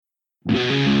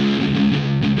Welcome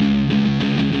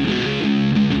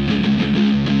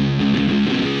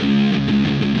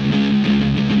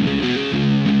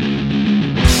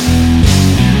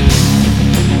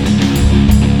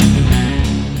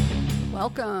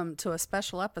to a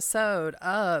special episode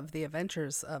of The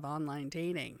Adventures of Online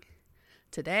Dating.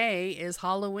 Today is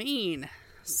Halloween,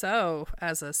 so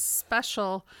as a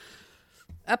special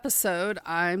episode,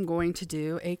 I'm going to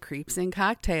do a Creeps and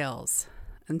Cocktails.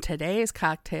 And today's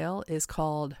cocktail is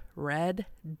called Red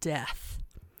Death.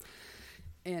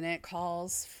 And it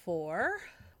calls for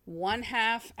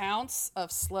 1/2 ounce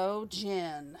of sloe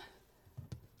gin,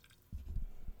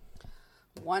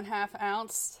 1/2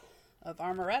 ounce of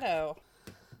amaretto,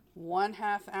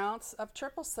 1/2 ounce of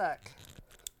triple sec,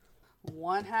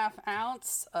 1/2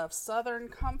 ounce of Southern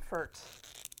Comfort,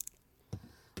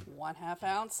 1/2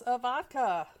 ounce of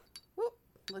vodka. Whoop,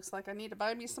 looks like I need to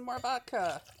buy me some more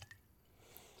vodka.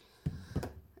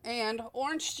 And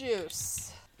orange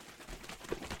juice.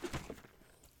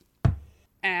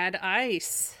 Add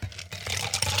ice.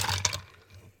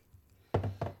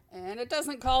 And it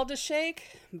doesn't call to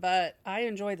shake, but I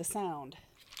enjoy the sound.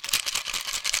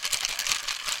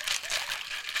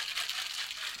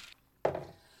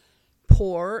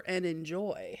 Pour and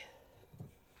enjoy.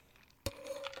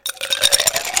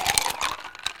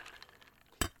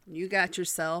 You got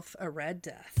yourself a Red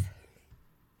Death.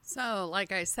 So,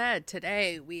 like I said,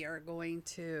 today we are going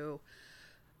to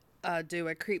do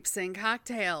a Creeps and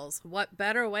Cocktails. What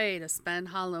better way to spend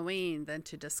Halloween than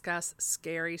to discuss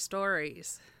scary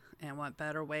stories? And what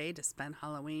better way to spend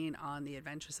Halloween on The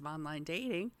Adventures of Online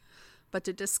Dating but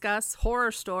to discuss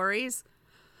horror stories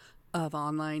of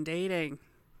online dating?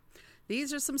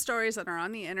 These are some stories that are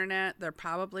on the internet. They're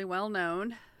probably well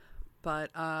known,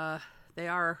 but they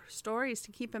are stories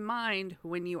to keep in mind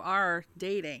when you are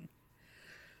dating.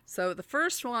 So the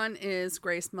first one is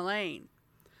Grace Millane.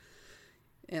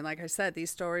 And like I said, these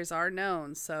stories are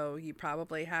known, so you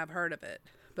probably have heard of it.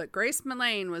 But Grace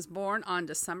Millane was born on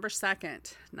December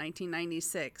 2nd,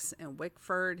 1996 in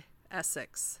Wickford,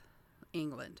 Essex,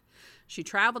 England. She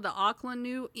traveled to Auckland,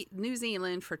 New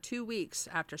Zealand for 2 weeks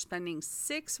after spending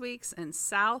 6 weeks in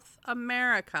South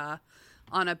America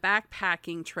on a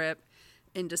backpacking trip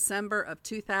in December of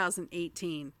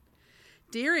 2018.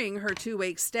 During her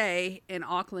 2-week stay in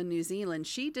Auckland, New Zealand,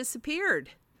 she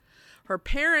disappeared. Her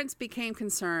parents became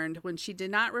concerned when she did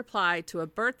not reply to a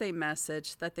birthday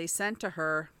message that they sent to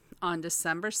her on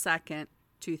December 2nd,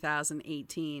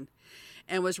 2018,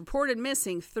 and was reported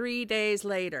missing 3 days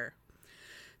later.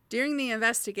 During the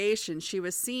investigation, she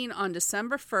was seen on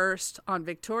December 1st on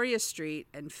Victoria Street,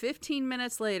 and 15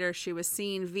 minutes later, she was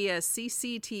seen via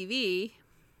CCTV,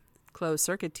 closed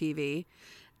circuit TV,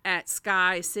 at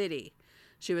Sky City.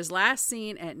 She was last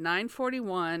seen at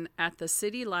 9:41 at the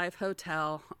City Life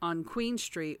Hotel on Queen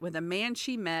Street with a man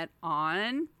she met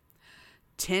on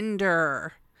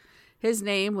Tinder. His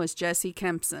name was Jesse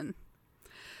Kempson.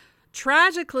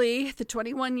 Tragically, the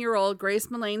 21-year-old Grace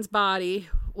Millane's body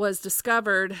was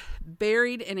discovered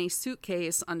buried in a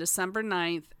suitcase on December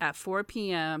 9th at 4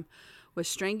 p.m. with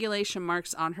strangulation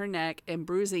marks on her neck and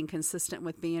bruising consistent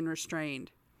with being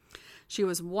restrained. She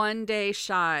was 1 day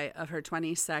shy of her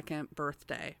 22nd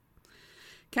birthday.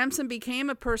 Kempson became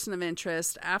a person of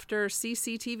interest after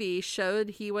CCTV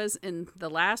showed he was the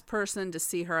last person to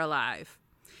see her alive.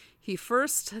 He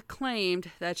first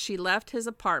claimed that she left his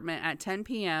apartment at 10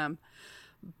 p.m.,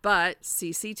 but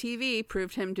CCTV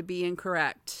proved him to be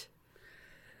incorrect.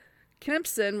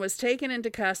 Kempson was taken into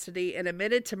custody and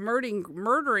admitted to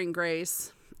murdering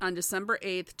Grace on December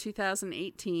 8th,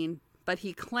 2018, but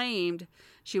he claimed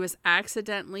she was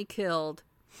accidentally killed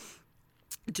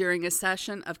during a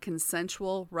session of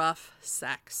consensual rough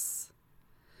sex.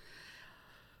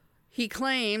 He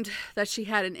claimed that she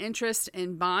had an interest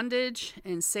in bondage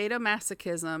and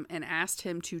sadomasochism and asked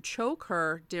him to choke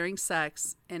her during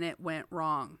sex, and it went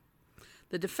wrong.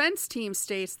 The defense team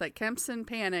states that Kempson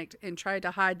panicked and tried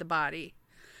to hide the body.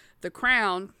 The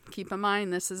Crown, keep in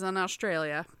mind this is in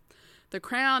Australia, the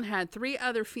Crown had 3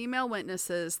 other female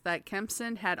witnesses that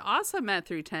Kempson had also met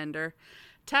through Tinder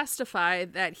testify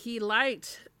that he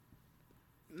liked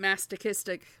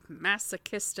masochistic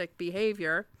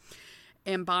behavior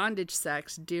and bondage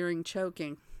sex during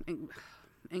choking,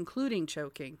 including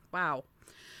choking. Wow.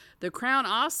 The Crown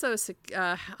also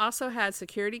had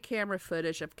security camera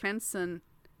footage of Kempson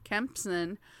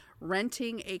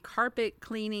renting a carpet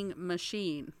cleaning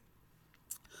machine.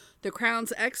 The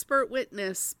Crown's expert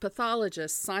witness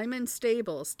pathologist Simon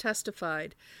Stables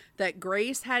testified that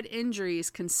Grace had injuries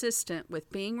consistent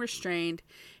with being restrained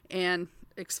and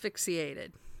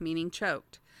asphyxiated, meaning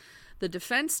choked. The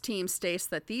defense team states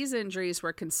that these injuries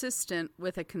were consistent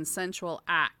with a consensual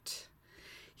act.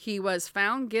 He was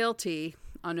found guilty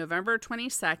on November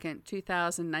 22nd,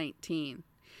 2019.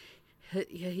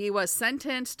 He was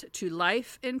sentenced to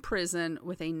life in prison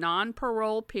with a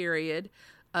non-parole period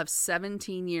of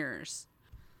 17 years.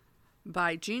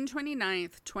 By June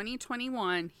 29th,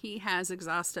 2021, he has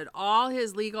exhausted all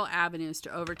his legal avenues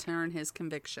to overturn his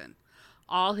conviction.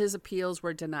 All his appeals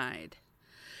were denied.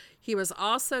 He was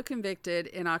also convicted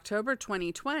in October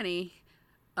 2020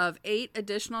 of 8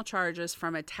 additional charges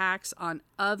from attacks on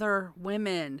other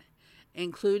women,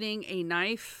 including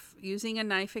using a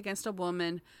knife against a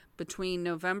woman between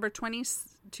November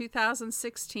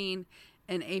 2016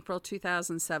 and April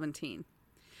 2017.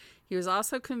 He was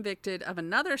also convicted of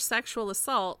another sexual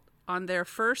assault on their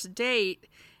first date,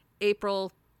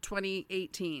 April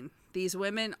 2018. These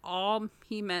women all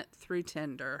he met through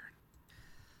Tinder.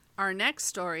 Our next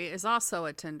story is also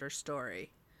a Tinder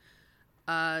story.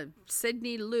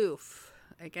 Sydney Loof.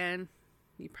 Again,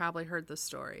 you probably heard the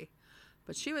story.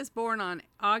 But she was born on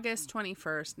August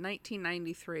 21st,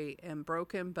 1993 in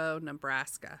Broken Bow,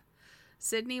 Nebraska.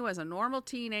 Sydney was a normal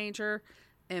teenager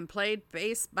and played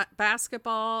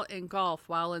basketball and golf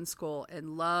while in school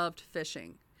and loved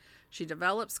fishing. She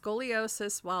developed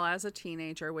scoliosis while as a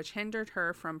teenager, which hindered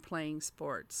her from playing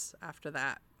sports after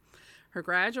that.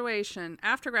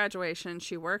 After graduation,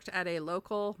 she worked at a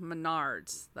local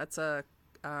Menards. That's a,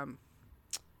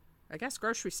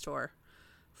 grocery store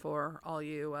for all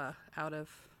you out of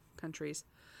countries.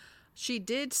 She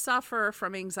did suffer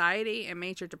from anxiety and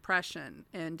major depression,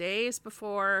 and days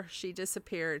before she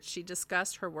disappeared, she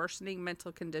discussed her worsening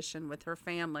mental condition with her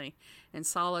family and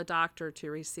saw a doctor to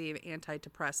receive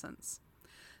antidepressants.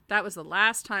 That was the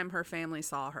last time her family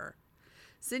saw her.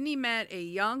 Sydney met a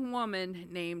young woman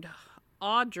named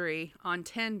Audrey on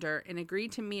Tinder and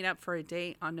agreed to meet up for a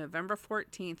date on November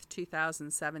 14th,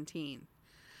 2017.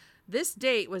 This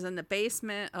date was in the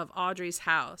basement of Audrey's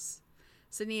house.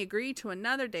 Sydney agreed to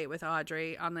another date with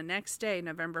Audrey on the next day,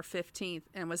 November 15th,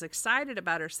 and was excited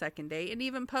about her second date and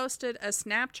even posted a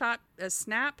Snapchat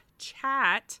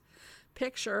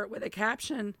picture with a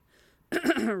caption,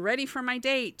 "Ready for my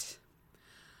date."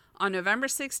 On November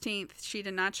 16th, she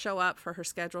did not show up for her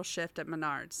scheduled shift at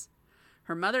Menards.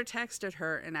 Her mother texted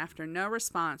her and, after no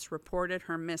response, reported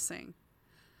her missing.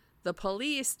 The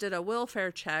police did a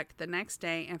welfare check the next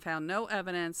day and found no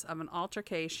evidence of an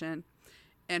altercation,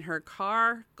 and her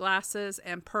car, glasses,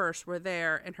 and purse were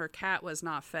there, and her cat was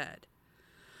not fed.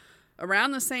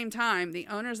 Around the same time, the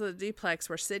owners of the duplex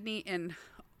where Sydney and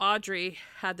Audrey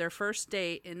had their first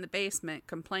date in the basement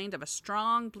complained of a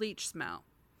strong bleach smell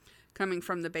coming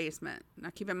from the basement. Now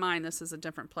keep in mind, this is a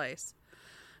different place.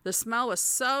 The smell was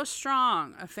so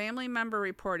strong, a family member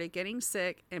reported getting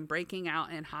sick and breaking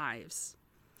out in hives.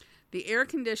 The air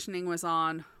conditioning was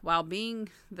on while being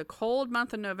the cold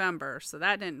month of November, so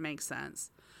that didn't make sense,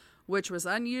 which was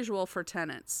unusual for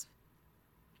tenants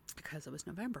because it was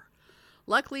November.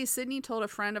 Luckily, Sydney told a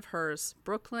friend of hers,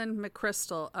 Brooklyn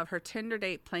McChrystal, of her Tinder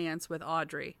date plans with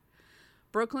Audrey.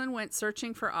 Brooklyn went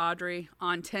searching for Audrey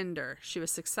on Tinder. She was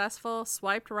successful,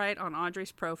 swiped right on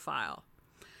Audrey's profile.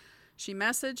 She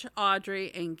messaged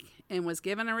Audrey and was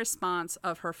given a response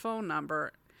of her phone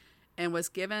number and which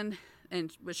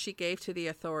she gave to the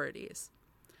authorities.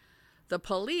 The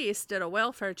police did a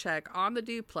welfare check on the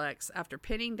duplex after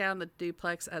pinning down the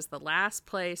duplex as the last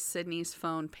place Sydney's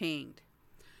phone pinged.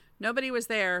 Nobody was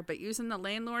there, but using the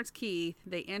landlord's key,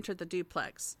 they entered the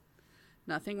duplex.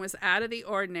 Nothing was out of the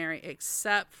ordinary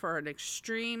except for an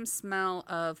extreme smell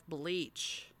of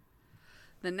bleach.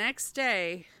 The next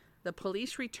day, the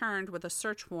police returned with a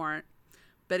search warrant,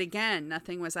 but again,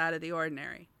 nothing was out of the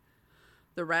ordinary.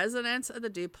 The residence of the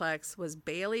duplex was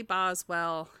Bailey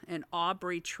Boswell and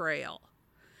Aubrey Trail.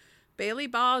 Bailey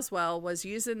Boswell was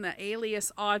using the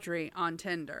alias Audrey on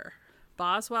Tinder.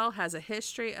 Boswell has a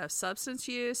history of substance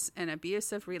use and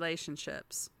abusive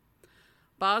relationships.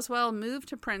 Boswell moved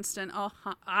to Princeton,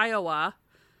 Iowa,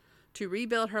 to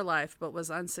rebuild her life, but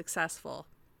was unsuccessful.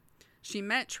 She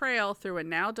met Trail through a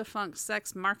now-defunct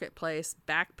sex marketplace,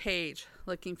 Backpage,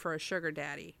 looking for a sugar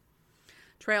daddy.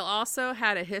 Trail also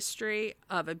had a history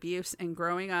of abuse and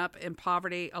growing up in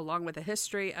poverty, along with a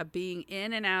history of being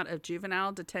in and out of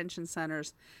juvenile detention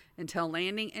centers until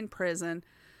landing in prison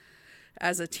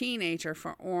as a teenager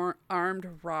for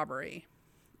armed robbery.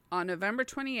 On November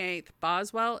 28th,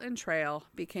 Boswell and Trail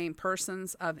became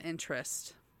persons of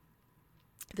interest.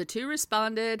 The two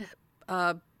responded,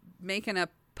 making a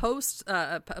post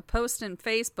in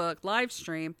Facebook live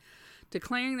stream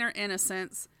declaring their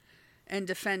innocence and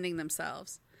defending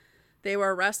themselves. They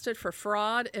were arrested for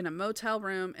fraud in a motel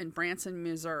room in Branson,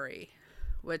 Missouri,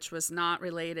 which was not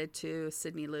related to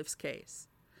Sidney Luff's case.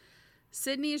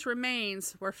 Sidney's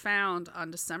remains were found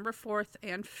on December 4th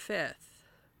and 5th.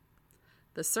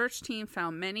 The search team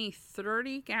found many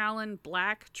 30-gallon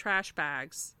black trash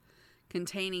bags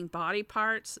containing body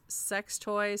parts, sex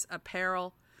toys,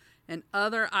 apparel, and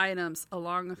other items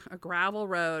along a gravel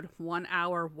road 1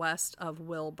 hour west of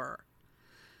Wilbur.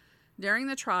 During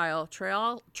the trial,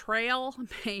 Trail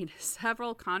made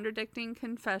several contradicting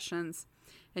confessions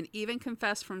and even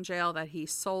confessed from jail that he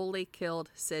solely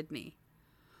killed Sidney.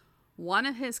 One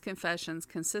of his confessions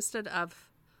consisted of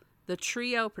the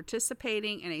trio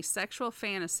participating in a sexual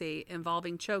fantasy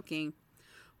involving choking,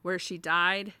 where she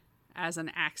died as an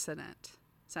accident.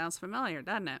 Sounds familiar,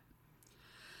 doesn't it?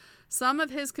 Some of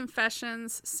his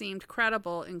confessions seemed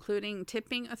credible, including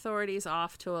tipping authorities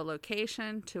off to a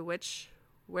location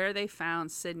where they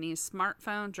found Sidney's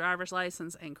smartphone, driver's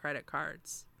license, and credit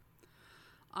cards.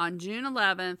 On June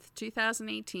 11th,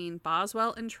 2018,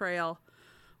 Boswell and Trail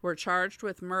were charged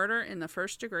with murder in the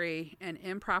first degree and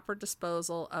improper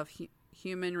disposal of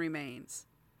human remains.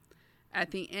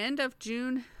 At the end of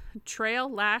June, Trail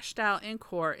lashed out in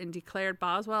court and declared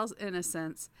Boswell's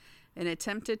innocence and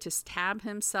attempted to stab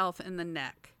himself in the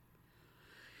neck.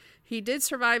 He did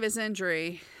survive his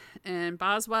injury, and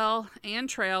Boswell and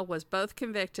Trail was both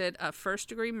convicted of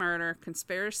first-degree murder,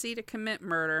 conspiracy to commit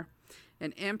murder,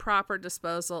 and improper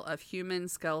disposal of human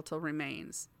skeletal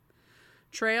remains.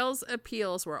 Trail's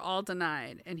appeals were all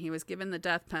denied, and he was given the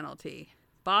death penalty.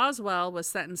 Boswell was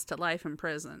sentenced to life in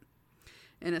prison.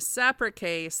 In a separate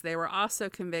case, they were also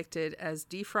convicted as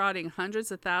defrauding hundreds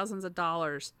of thousands of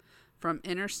dollars from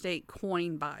interstate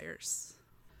coin buyers.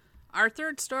 Our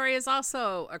third story is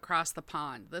also across the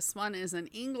pond. This one is in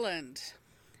England.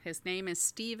 His name is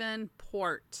Stephen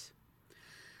Port.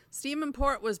 Stephen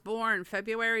Port was born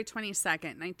February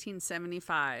 22nd,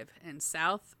 1975, in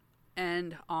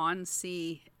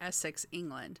Southend-on-Sea, Essex,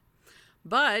 England.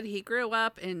 But he grew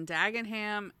up in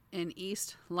Dagenham in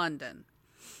East London.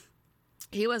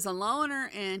 He was a loner,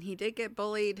 and he did get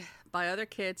bullied by other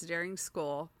kids during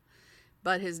school.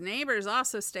 But his neighbors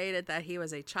also stated that he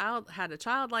was had a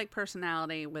childlike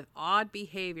personality with odd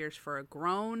behaviors for a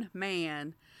grown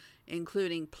man,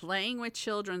 including playing with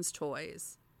children's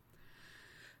toys.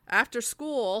 After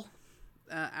school,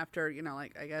 I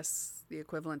guess the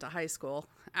equivalent to high school,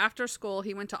 after school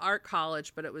he went to art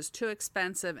college, but it was too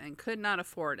expensive and could not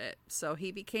afford it. So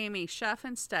he became a chef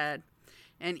instead,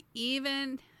 and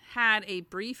even had a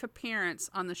brief appearance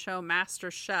on the show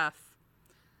Master Chef.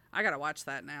 I gotta watch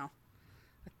that now.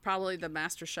 Probably the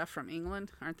Master Chef from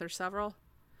England. Aren't there several?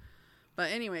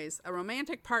 But anyways, a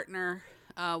romantic partner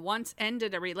once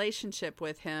ended a relationship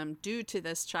with him due to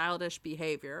this childish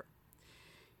behavior.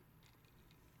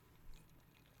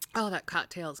 Oh, that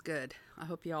cocktail's good. I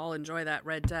hope you all enjoy that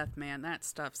Red Death, man. That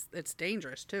stuff's, it's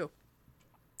dangerous too.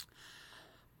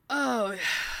 Oh.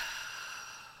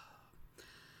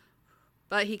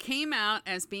 But he came out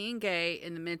as being gay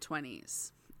in the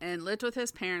mid-20s and lived with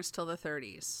his parents till the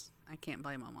 30s. I can't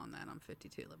blame him on that. I'm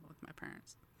 52, living with my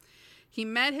parents. He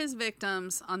met his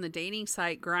victims on the dating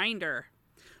site Grindr,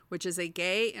 which is a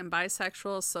gay and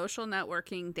bisexual social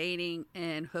networking, dating,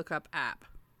 and hookup app.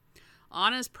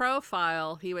 On his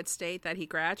profile, he would state that he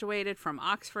graduated from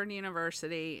Oxford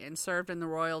University and served in the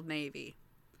Royal Navy,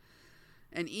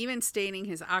 and even stating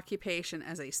his occupation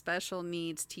as a special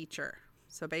needs teacher.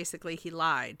 So basically, he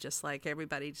lied, just like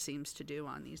everybody seems to do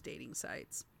on these dating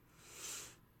sites.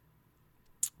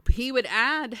 Port would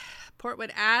add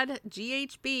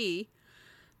GHB,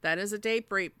 that is a date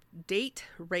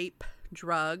rape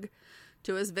drug,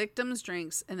 to his victims'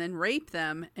 drinks and then rape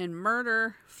them and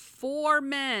murder 4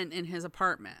 men in his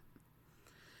apartment.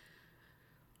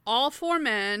 All 4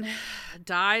 men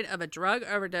died of a drug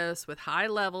overdose with high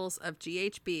levels of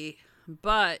GHB,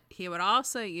 but he would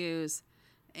also use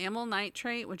amyl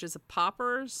nitrate, which is a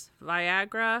poppers,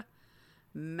 Viagra,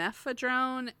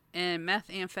 methadone, and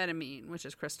methamphetamine, which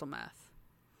is crystal meth.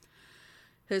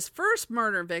 His first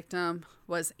murder victim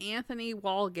was Anthony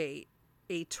Walgate,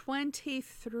 a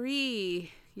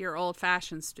 23-year-old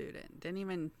fashion student.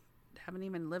 Haven't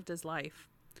even lived his life.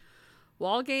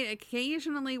 Walgate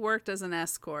occasionally worked as an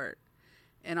escort,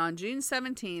 and on June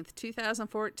 17th,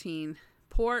 2014,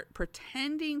 Port,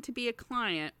 pretending to be a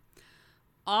client,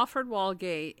 offered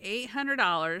Walgate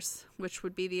 $800, which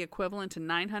would be the equivalent to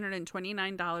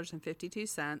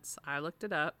 $929.52. I looked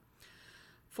it up,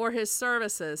 for his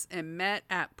services, and met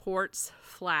at Port's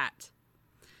flat.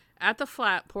 At the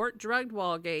flat, Port drugged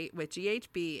Walgate with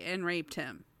GHB and raped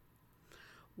him.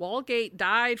 Walgate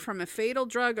died from a fatal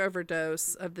drug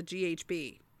overdose of the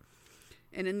GHB.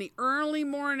 And in the early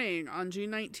morning on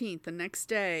June 19th, the next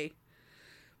day,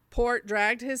 Port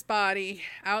dragged his body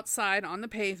outside on the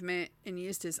pavement and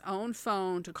used his own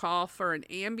phone to call for an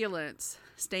ambulance,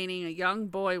 stating a young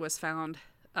boy was found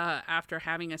after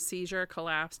having a seizure,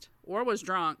 collapsed, or was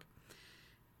drunk,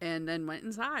 and then went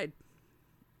inside.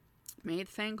 Made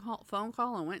a phone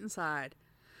call and went inside.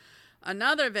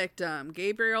 Another victim,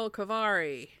 Gabriel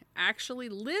Kavari, actually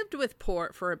lived with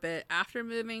Port for a bit after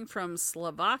moving from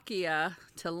Slovakia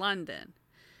to London.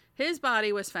 His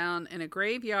body was found in a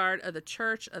graveyard of the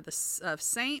Church of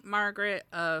St. Margaret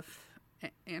of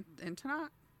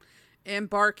Antioch in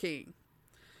Barking.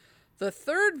 The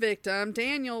third victim,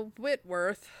 Daniel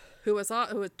Whitworth, who was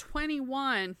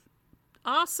 21,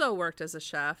 also worked as a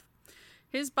chef.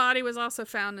 His body was also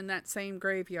found in that same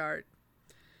graveyard.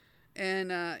 And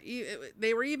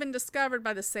they were even discovered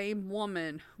by the same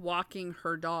woman walking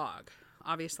her dog.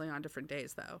 Obviously on different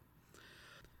days, though.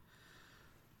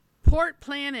 Port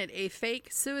planted a fake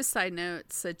suicide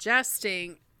note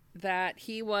suggesting that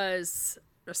he was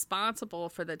responsible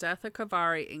for the death of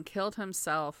Kavari and killed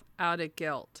himself out of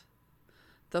guilt.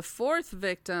 The fourth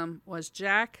victim was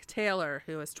Jack Taylor,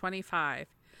 who was 25,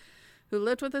 who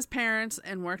lived with his parents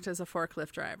and worked as a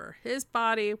forklift driver. His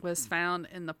body was found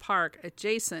in the park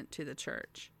adjacent to the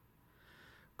church.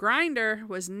 Grindr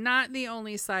was not the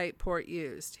only site Port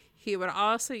used. He would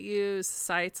also use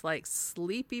sites like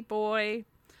Sleepy Boy,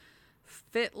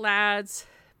 Fit Lads,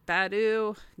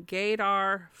 Badoo,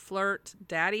 Gaydar, Flirt,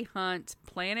 Daddy Hunt,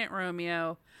 Planet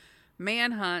Romeo,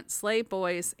 Manhunt, Slave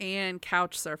Boys, and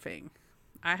Couchsurfing.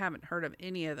 I haven't heard of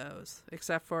any of those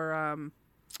except for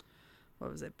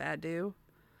Badoo.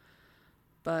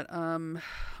 But on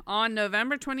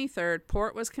November 23rd,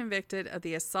 Port was convicted of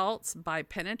the assaults by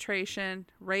penetration,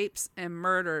 rapes, and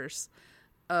murders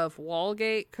of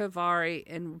Walgate, Kavari,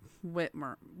 and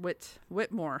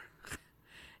Whitmore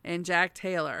and Jack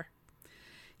Taylor.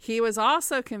 He was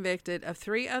also convicted of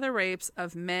 3 other rapes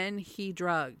of men he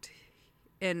drugged,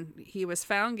 and he was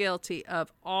found guilty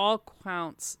of all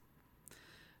counts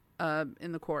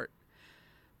in the court.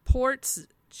 Port's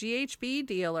GHB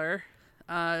dealer,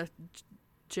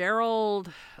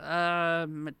 Gerald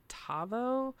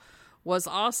Matavo, was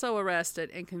also arrested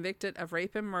and convicted of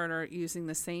rape and murder using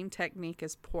the same technique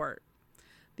as Port.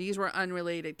 These were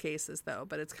unrelated cases, though,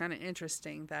 but it's kind of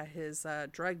interesting that his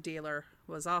drug dealer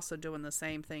was also doing the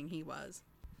same thing he was.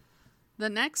 The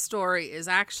next story is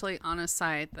actually on a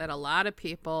site that a lot of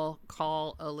people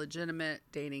call a legitimate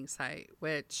dating site,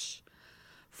 which,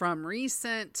 from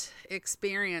recent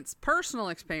experience, personal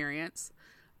experience,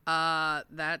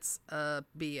 that's a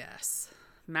BS.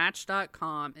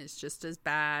 Match.com is just as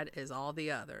bad as all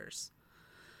the others.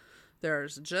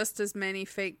 There's just as many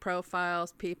fake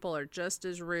profiles. People are just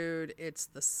as rude. It's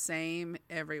the same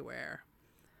everywhere.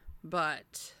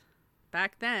 But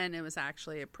back then, it was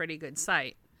actually a pretty good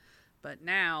site. But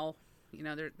now,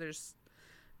 there's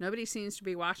nobody seems to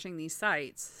be watching these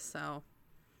sites. So,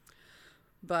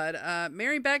 but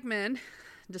Mary Beckman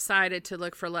decided to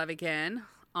look for love again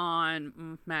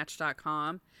on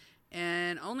Match.com,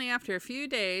 and only after a few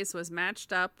days was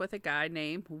matched up with a guy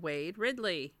named Wade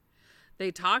Ridley.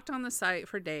 They talked on the site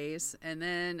for days, and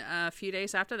then a few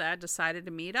days after that decided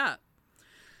to meet up.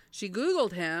 She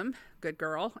Googled him, good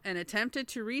girl, and attempted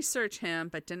to research him,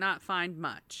 but did not find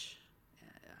much.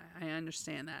 I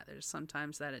understand that. There's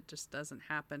sometimes that it just doesn't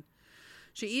happen.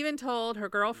 She even told her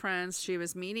girlfriends she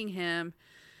was meeting him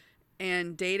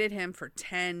and dated him for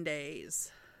 10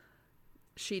 days.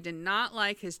 She did not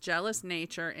like his jealous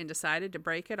nature and decided to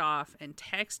break it off and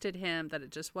texted him that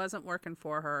it just wasn't working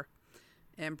for her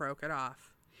and broke it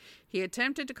off. He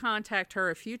attempted to contact her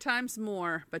a few times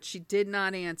more, but she did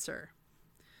not answer.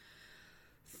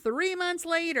 3 months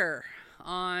later,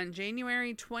 on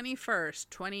January 21st,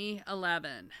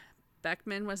 2011,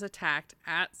 Beckman was attacked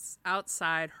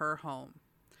outside her home.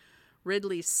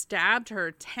 Ridley stabbed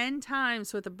her 10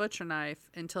 times with a butcher knife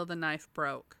until the knife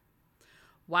broke.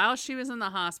 While she was in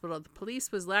the hospital, the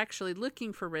police was actually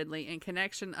looking for Ridley in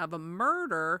connection of a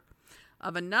murder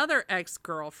of another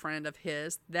ex-girlfriend of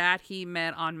his that he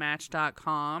met on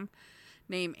Match.com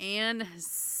named Ann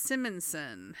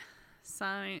Simonson.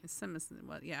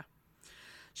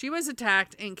 She was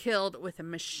attacked and killed with a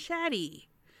machete.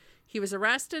 He was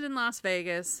arrested in Las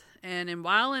Vegas, and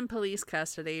while in police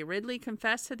custody, Ridley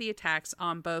confessed to the attacks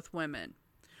on both women.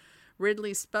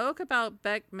 Ridley spoke about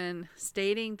Beckman,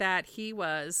 stating that he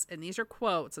was, and these are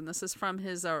quotes, and this is from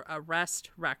his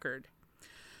arrest record,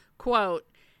 quote,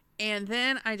 "And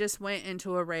then I just went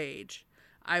into a rage.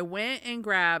 I went and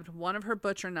grabbed one of her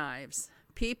butcher knives.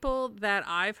 People that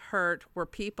I've hurt were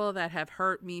people that have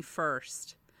hurt me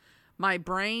first. My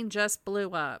brain just blew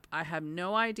up. I have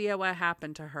no idea what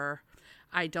happened to her.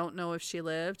 I don't know if she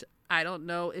lived. I don't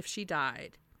know if she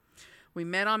died. We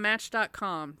met on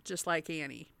Match.com, just like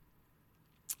Annie.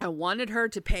 I wanted her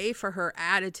to pay for her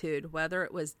attitude, whether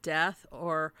it was death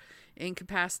or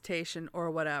incapacitation or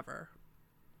whatever.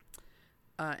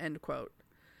 End quote.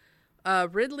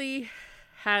 Ridley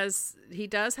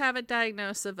does have a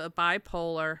diagnosis of a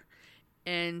bipolar,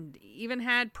 and even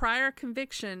had prior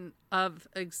conviction of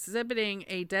exhibiting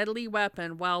a deadly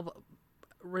weapon while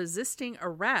resisting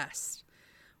arrest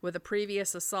with a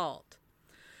previous assault.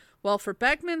 Well, for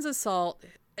Beckman's assault,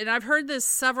 and I've heard this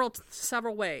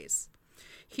several ways,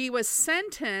 he was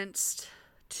sentenced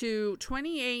to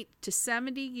 28 to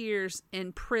 70 years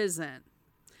in prison.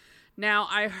 Now,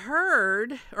 I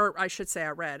heard, or I should say I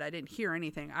read, I didn't hear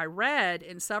anything. I read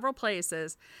in several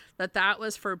places that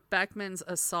was for Beckman's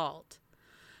assault.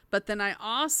 But then I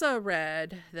also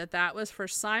read that was for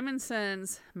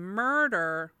Simonson's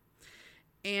murder,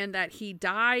 and that he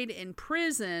died in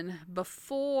prison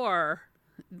before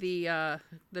the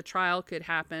trial could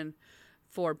happen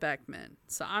for Beckman.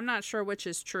 So I'm not sure which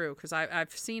is true, because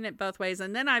I've seen it both ways.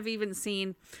 And then I've even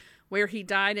seen where he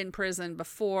died in prison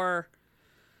before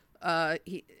a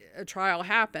trial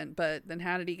happened. But then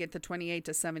how did he get to 28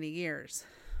 to 70 years?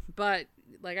 But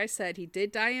like I said, he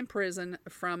did die in prison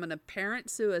from an apparent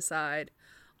suicide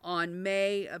on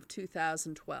May of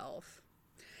 2012.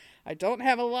 I don't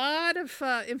have a lot of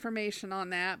information on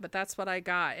that, but that's what I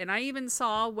got. And I even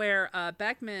saw where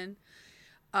Beckman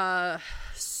was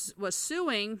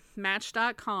suing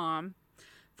Match.com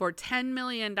for $10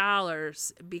 million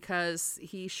because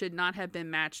he should not have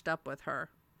been matched up with her.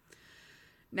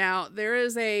 Now, there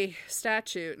is a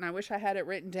statute, and I wish I had it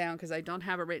written down because I don't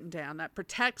have it written down, that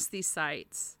protects these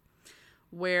sites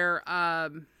where,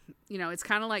 it's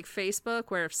kind of like Facebook,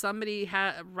 where if somebody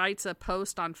writes a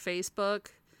post on Facebook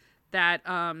that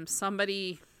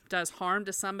somebody does harm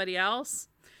to somebody else,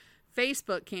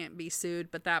 Facebook can't be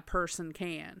sued, but that person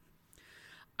can.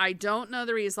 I don't know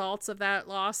the results of that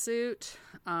lawsuit.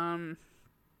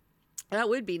 That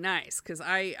would be nice, because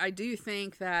I do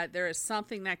think that there is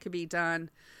something that could be done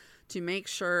to make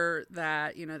sure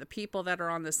that, the people that are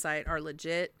on the site are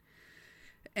legit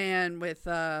and with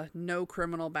no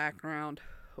criminal background.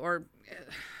 Or,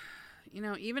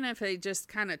 even if they just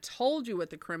kind of told you what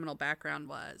the criminal background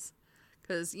was.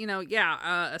 Because,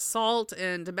 assault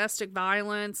and domestic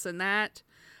violence and that,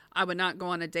 I would not go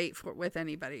on a date with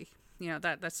anybody.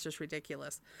 That's just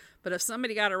ridiculous. But if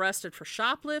somebody got arrested for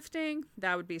shoplifting,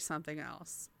 that would be something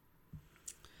else.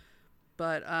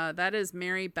 But that is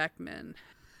Mary Beckman.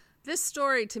 This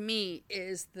story to me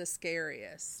is the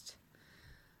scariest.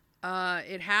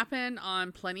 It happened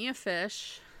on Plenty of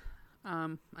Fish,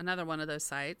 another one of those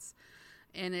sites.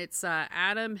 And it's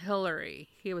Adam Hillary.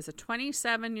 He was a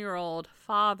 27-year-old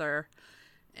father.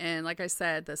 And like I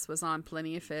said, this was on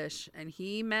Plenty of Fish. And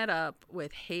he met up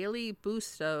with Haley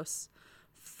Bustos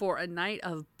for a night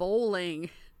of bowling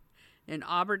in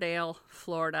Auberdale,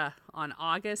 Florida on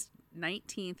August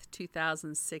 19th,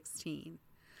 2016.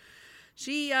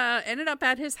 She ended up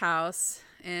at his house.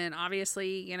 And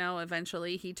obviously,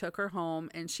 eventually he took her home.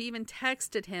 And she even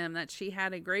texted him that she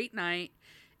had a great night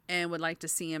and would like to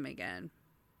see him again.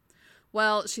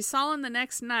 Well, she saw him the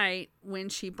next night when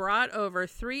she brought over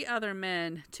 3 other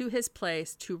men to his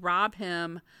place to rob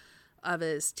him of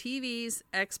his TVs,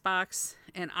 Xbox,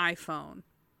 and iPhone.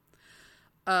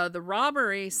 The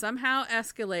robbery somehow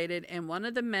escalated, and one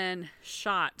of the men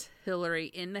shot Hillary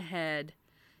in the head,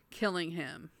 killing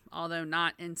him, although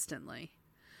not instantly.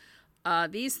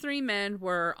 These 3 men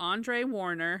were Andre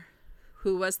Warner,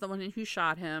 who was the one who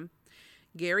shot him,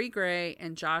 Gary Gray,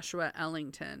 and Joshua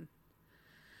Ellington.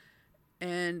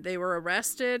 And they were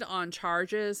arrested on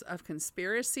charges of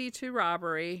conspiracy to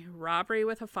robbery, robbery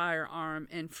with a firearm,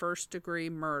 and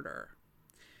first-degree murder.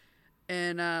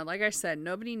 And like I said,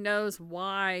 nobody knows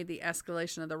why the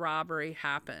escalation of the robbery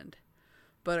happened.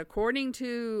 But according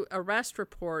to arrest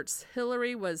reports,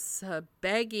 Hillary was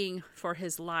begging for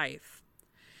his life.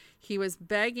 He was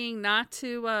begging not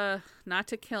to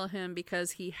kill him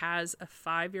because he has a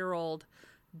 5-year-old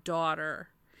daughter.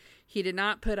 He did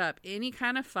not put up any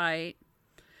kind of fight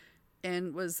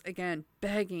and was, again,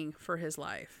 begging for his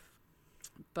life.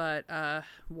 But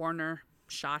Warner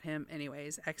shot him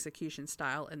anyways, execution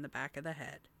style, in the back of the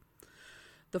head.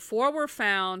 The 4 were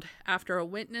found after a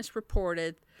witness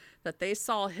reported that they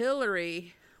saw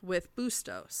Hillary with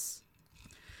Bustos.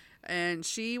 And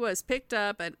she was picked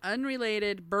up on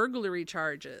unrelated burglary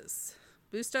charges.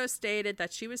 Bustos stated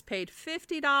that she was paid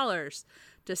 $50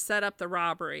 to set up the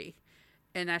robbery,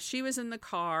 And as she was in the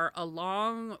car,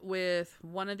 along with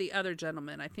one of the other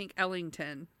gentlemen, I think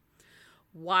Ellington,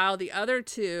 while the other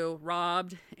two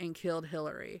robbed and killed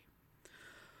Hillary.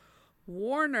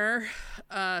 Warner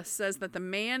says that the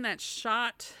man that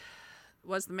shot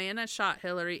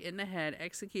Hillary in the head,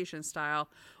 execution style,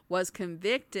 was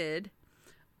convicted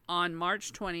on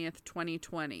March 20th,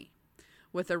 2020,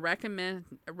 with a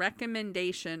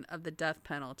recommendation of the death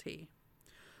penalty.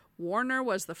 Warner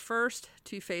was the first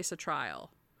to face a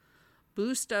trial.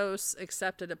 Bustos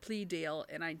accepted a plea deal,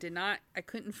 and I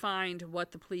couldn't find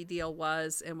what the plea deal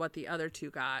was and what the other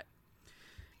two got.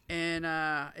 And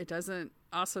it doesn't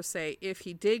also say if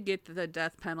he did get the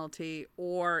death penalty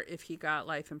or if he got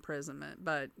life imprisonment.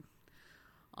 But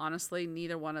honestly,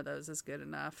 neither one of those is good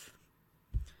enough.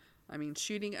 I mean,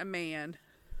 shooting a man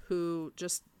who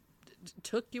just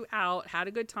took you out, had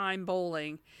a good time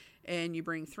bowling, and you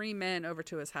bring 3 men over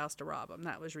to his house to rob him.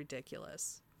 That was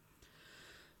ridiculous.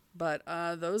 But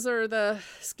those are the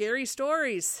scary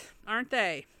stories, aren't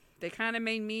they? They kind of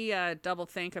made me double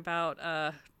think about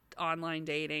online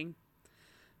dating.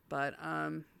 But,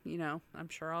 I'm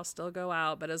sure I'll still go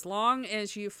out. But as long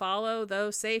as you follow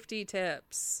those safety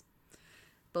tips,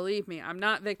 believe me, I'm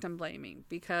not victim blaming,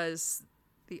 because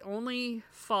the only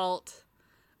fault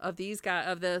of these guys,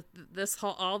 of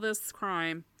all this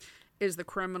crime, is the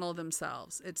criminal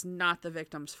themselves. It's not the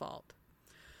victim's fault.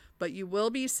 But you will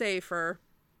be safer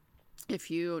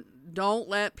if you don't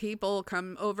let people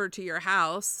come over to your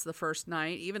house the first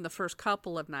night, even the first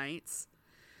couple of nights.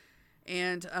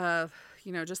 And,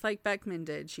 just like Beckman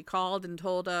did, she called and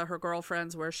told her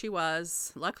girlfriends where she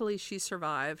was. Luckily, she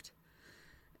survived.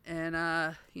 And,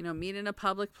 meet in a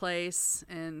public place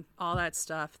and all that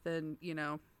stuff, then,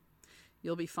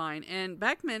 you'll be fine. And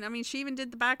Beckman, she even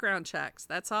did the background checks.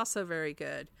 That's also very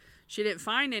good. She didn't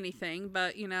find anything,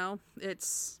 but,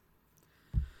 it's,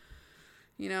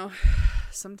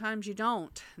 sometimes you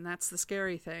don't. And that's the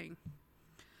scary thing.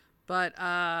 But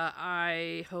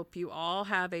I hope you all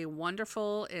have a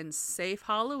wonderful and safe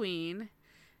Halloween.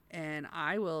 And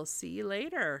I will see you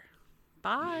later.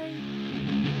 Bye.